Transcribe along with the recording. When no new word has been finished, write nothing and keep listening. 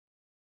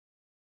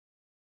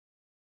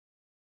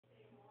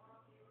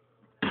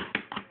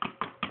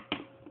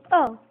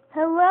Oh,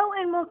 hello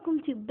and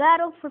welcome to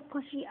Battle for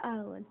Plushy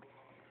Island.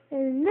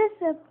 In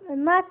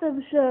last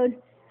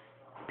episode,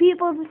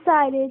 people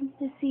decided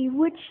to see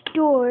which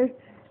door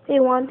they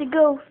want to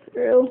go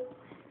through.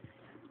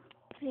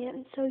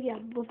 And so yeah,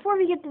 before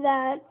we get to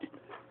that,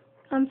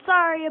 I'm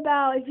sorry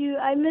about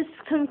I missed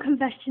some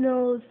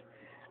confessionals.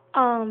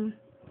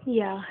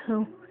 Yeah,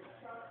 so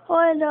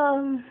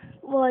one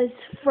was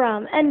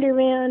from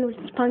Enderman, which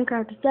is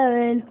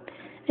Punkcraft7,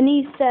 and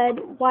he said,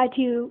 why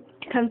do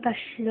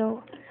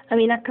confessional,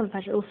 not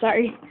confessional,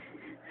 sorry.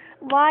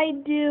 Why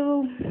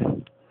do,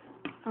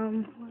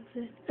 what's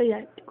it? Oh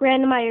yeah,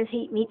 randomizers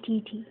hate me,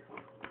 TT.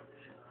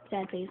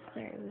 Sad face,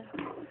 sorry.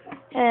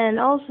 And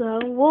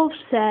also, Wolf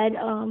said,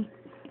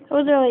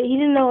 he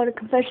didn't know what a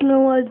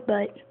confessional was,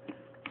 but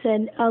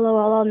said,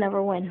 LOL, I'll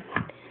never win.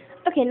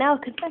 Okay, now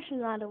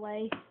confession out of the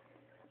way.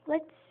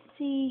 Let's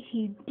see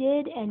who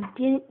did and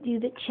didn't do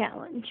the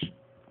challenge.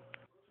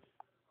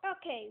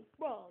 Okay,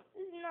 well,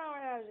 this is not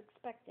what I was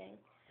expecting.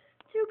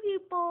 2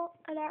 people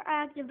that are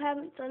active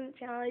haven't done the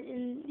challenge,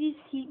 and these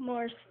people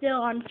are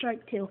still on strike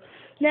 2.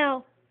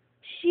 Now,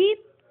 pig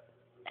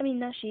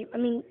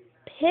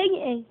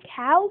and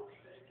cow,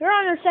 you're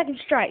on their 2nd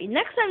strike.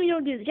 Next time you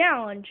don't do the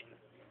challenge,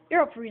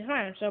 you're up for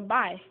retirement, so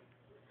bye.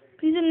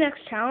 Please do the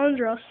next challenge,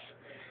 or else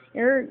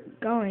you're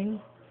going.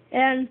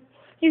 And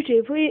you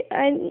too, please,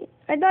 I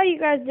thought you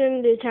guys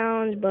didn't do the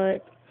challenge,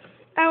 but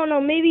I don't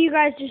know, maybe you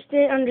guys just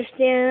didn't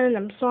understand.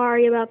 I'm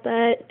sorry about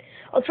that.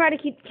 I'll try to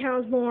keep the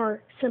challenge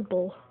more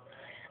simple.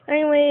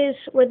 Anyways,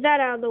 with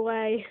that out of the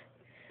way,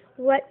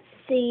 let's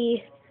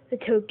see the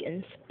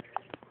tokens.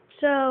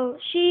 So,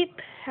 Sheep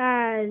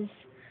has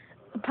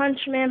a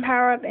Punch Man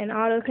power-up and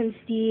Auto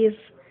Conceive.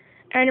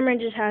 Enderman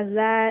just has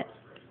that.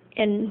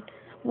 And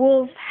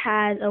Wolf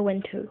has a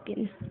Win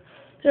token.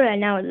 So right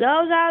now with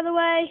those out of the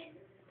way,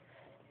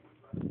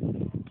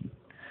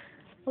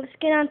 let's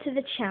get on to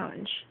the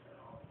challenge.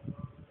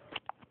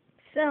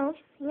 So,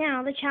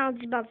 now the challenge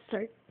is about to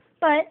start.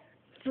 But,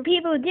 for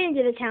people who didn't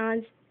do the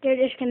challenge, they're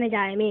just going to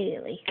die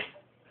immediately.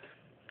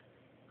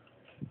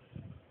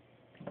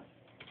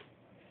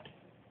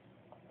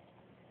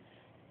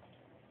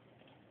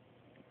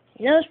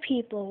 And those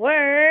people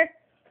were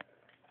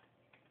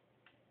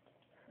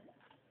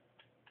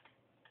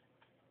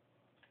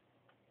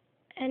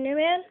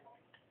Enderman,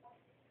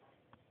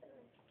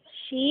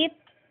 Sheep,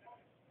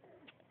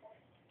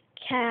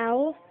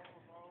 Cow,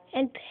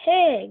 and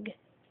Pig.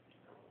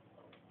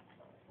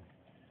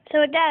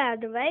 So with that out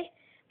of the way,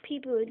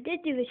 people who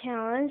did do the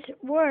challenge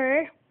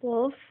were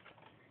Wolf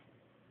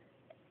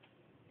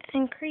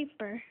and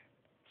Creeper.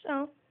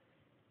 So,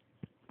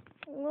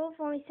 Wolf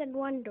only said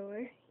 1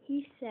 door.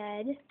 He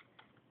said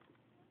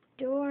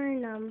door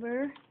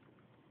number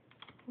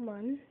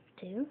 1,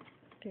 2,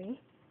 3,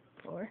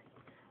 4,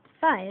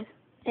 5.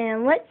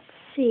 And let's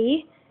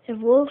see if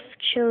Wolf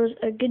chose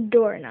a good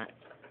door or not.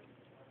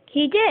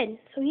 He did,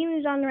 so he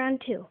moves on to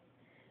round 2.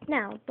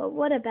 Now, but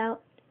what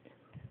about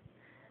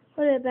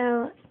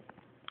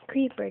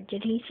Creeper?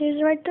 Did he choose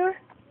the right door?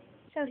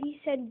 So he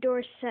said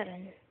door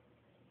 7.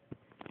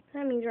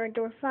 That means we're at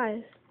door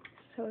 5.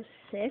 So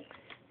 6,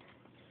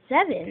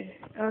 7.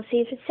 I'll see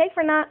if it's safe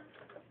or not.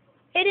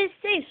 It is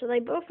safe, so they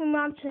both move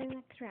on to the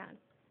next round.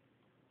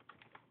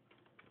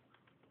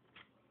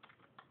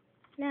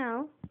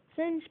 Now,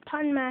 since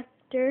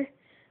Punmaster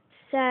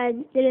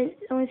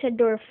only said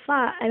door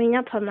 5,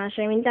 not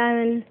Punmaster,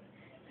 Diamond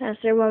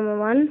Master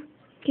 111,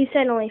 he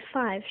said only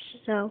 5,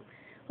 so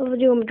we'll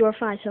do him door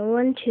 5. So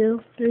 1, 2,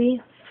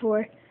 3,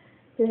 4,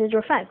 this is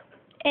door 5.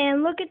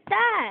 And look at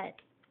that!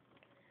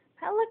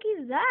 How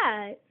lucky is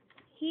that?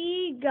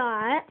 He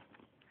got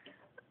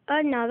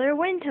another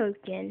Win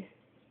token.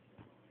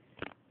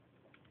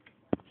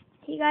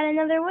 He got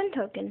another Win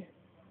token.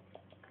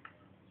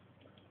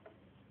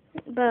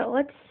 But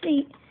let's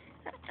see.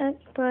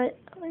 But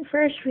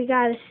first we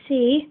gotta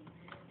see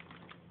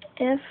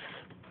if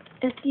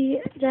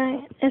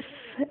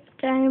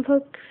Diamond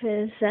Poke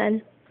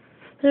said.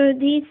 So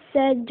these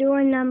said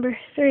door number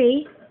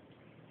 3.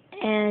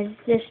 And is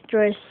this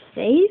door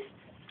safe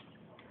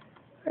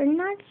or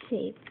not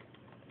safe?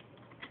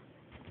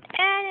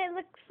 And it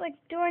looks like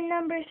door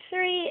number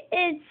 3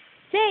 is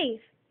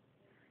safe.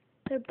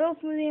 They're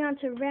both moving on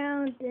to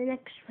the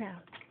next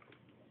round.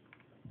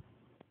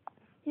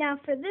 Now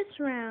for this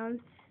round,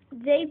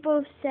 they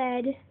both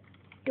said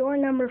door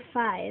number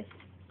 5.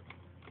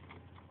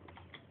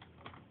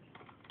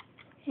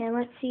 And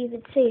let's see if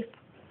it's safe.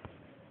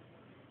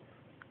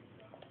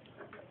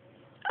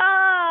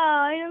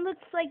 Oh, and it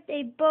looks like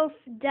they both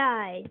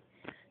died.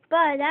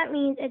 But that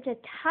means it's a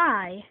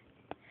tie.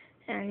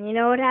 And you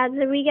know what happens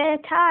if we get a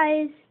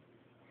ties?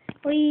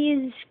 We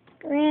use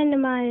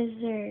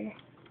randomizer.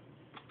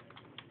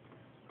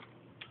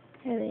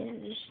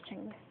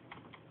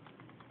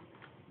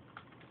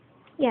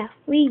 Yeah,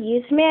 we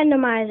use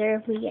randomizer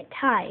if we get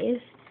ties.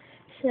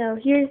 So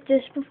here's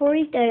just before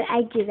we start,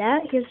 I do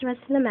that. Here's the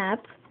rest of the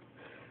map.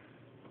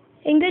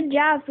 And good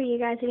job for you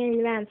guys getting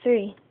to round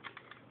 3.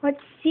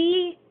 Let's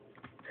see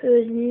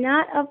who's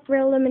not up for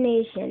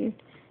elimination.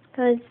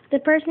 Because the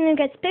person who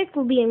gets picked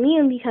will be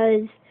immune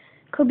because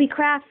Kobe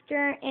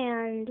Crafter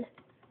and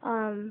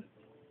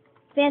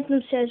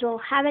Phantom Sizzle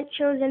haven't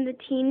chosen the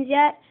teams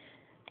yet.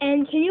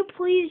 And can you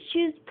please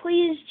choose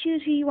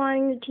who you want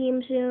in your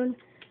team soon?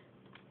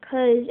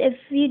 Because if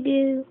you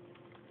do,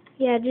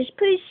 yeah, just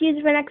please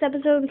choose for next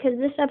episode, because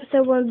this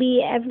episode won't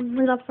be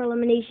everyone's up for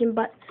elimination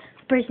but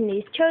the person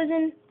who's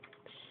chosen.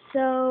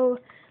 So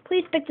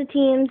please pick the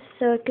teams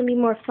so it can be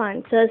more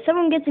fun. So if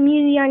someone gets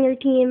immunity on your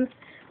team,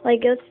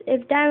 like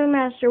if Diamond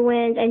Master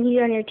wins and he's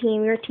on your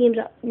team's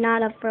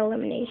not up for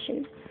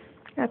elimination.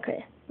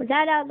 Okay, with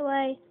that out of the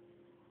way,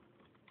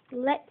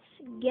 let's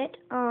get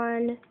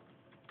on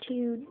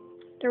to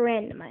the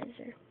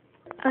randomizer.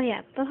 Oh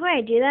yeah, before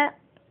I do that,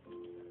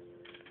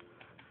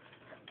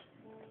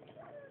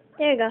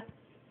 there you go.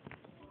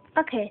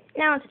 Okay,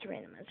 now it's the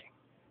randomizer.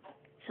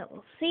 So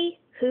we'll see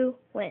who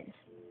wins.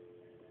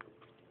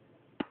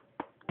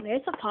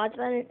 There's the pause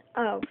button.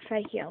 Oh, it's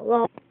right here.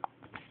 Well,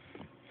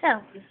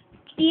 so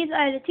these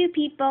are the two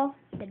people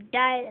that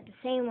died at the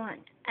same one.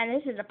 And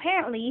this is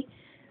apparently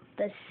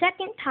the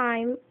second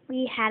time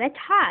we had a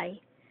tie.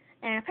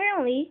 And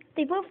apparently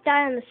they both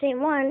died on the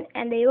same one,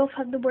 and they both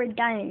have the word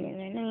dying in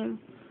their name.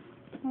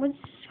 Which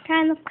is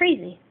kind of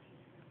crazy.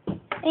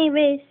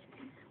 Anyways,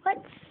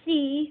 let's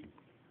see.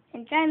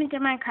 And dive into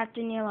Minecraft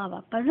in your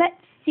lava. But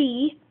let's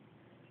see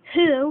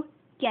who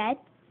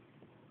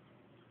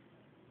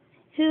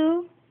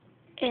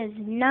is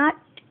not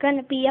going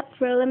to be up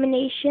for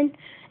elimination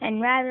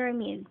and rather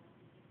immune.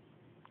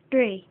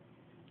 3,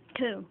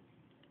 2,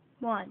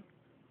 1.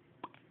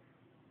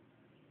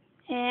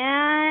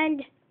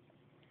 And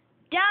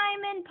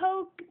Diamond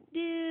Poke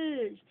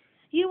Dudes,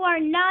 you are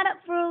not up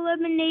for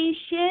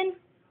elimination,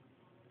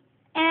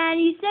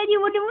 and you said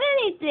you wouldn't win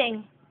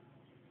anything.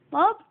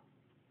 Well,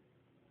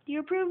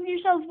 you proved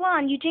yourself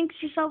wrong. You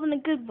jinxed yourself in a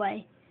good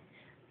way.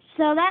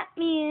 So that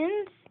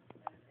means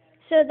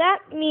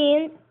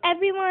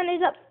everyone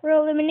is up for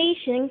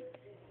elimination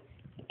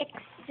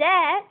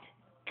except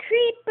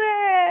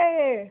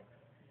Creeper.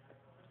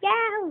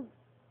 Yeah.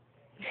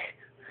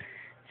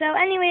 So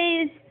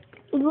anyways,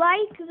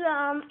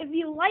 if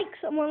you like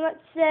someone, let's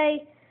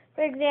say,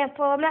 for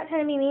example, I'm not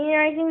trying to be mean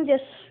or anything,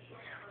 just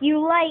you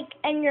like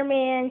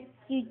Enderman,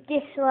 you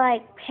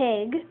dislike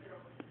Pig,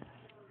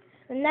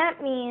 and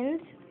that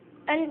means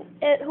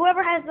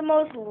whoever has the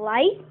most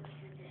likes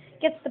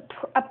gets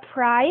a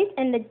prize,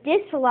 and the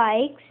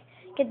dislikes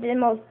get the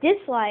most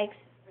dislikes.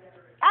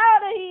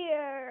 Out of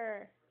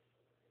here!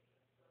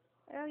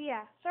 Oh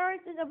yeah, sorry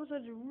if this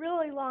episode's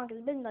really long, because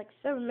it's been like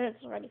 7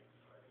 minutes already.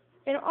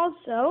 And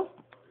also,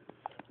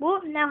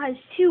 Wolf now has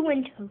 2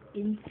 win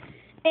tokens.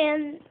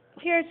 And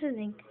here's the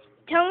thing.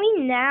 Tell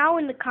me now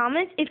in the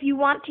comments if you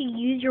want to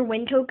use your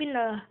win token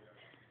to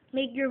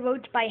make your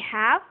votes by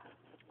half,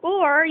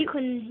 or you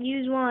can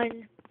use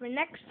one for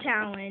next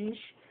challenge,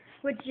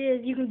 which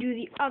is you can do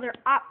the other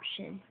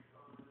option.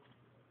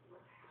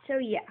 So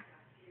yeah.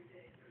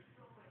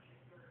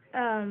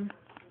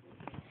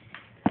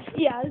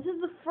 Yeah, this is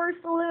the first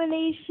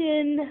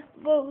elimination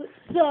vote.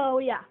 So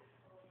yeah.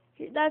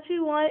 That's who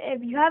you want.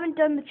 If you haven't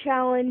done the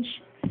challenge,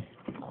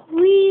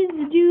 please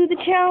do the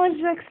challenge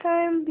next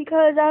time,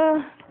 because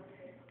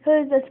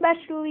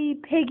especially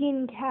Pig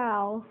and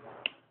Cow,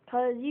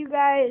 because you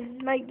guys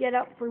might get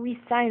up for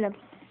re-sign-ups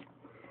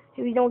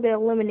if you don't get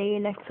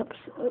eliminated next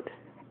episode.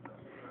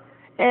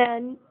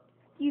 And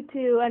you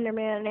too,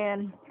 Enderman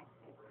and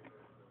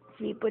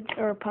Sheep,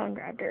 or Pond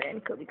Crafter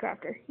and Kobe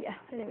Crafter. Yeah,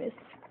 anyways.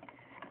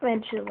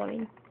 And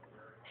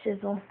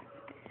Shizzle.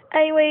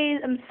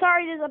 Anyways, I'm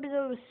sorry this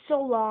episode was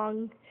so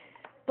long,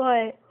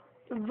 but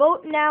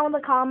vote now in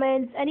the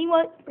comments.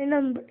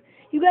 Remember,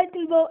 you guys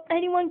can vote.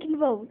 Anyone can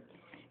vote.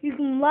 You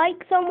can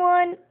like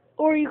someone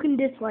or you can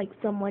dislike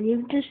someone.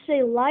 You just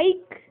say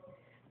like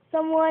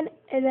someone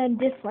and then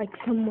dislike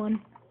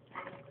someone.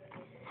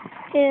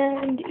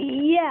 And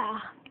yeah,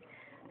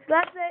 so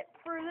that's it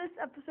for this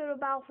episode of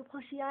Battle for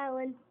Plushy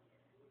Island.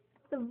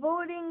 The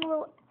voting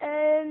will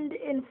end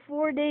in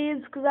 4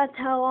 days, because that's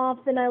how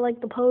often I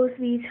like to post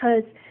these,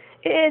 because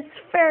it's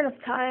fair enough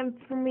time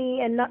for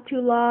me and not too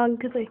long,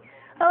 because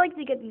I like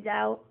to get these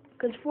out,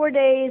 because 4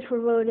 days for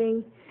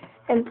voting.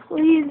 And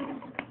please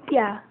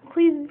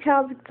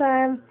challenge next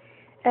time.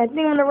 And I think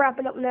I'm going to wrap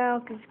it up now,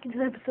 because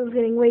this episode's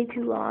getting way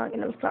too long,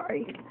 and I'm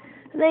sorry.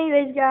 But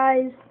anyways,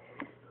 guys,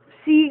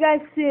 see you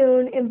guys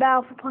soon in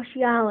Battle for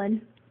Plushy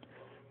Island.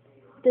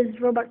 This is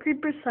Robot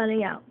Creeper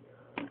signing out.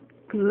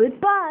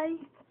 Goodbye.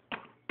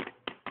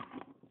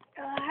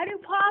 How do you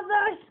pause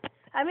this?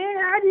 How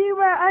do you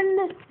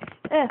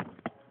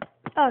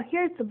Oh,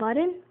 here's the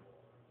button.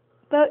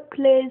 Vote,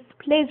 please.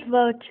 Please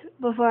vote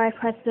before I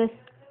press this.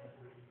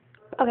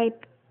 Okay,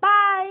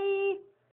 bye.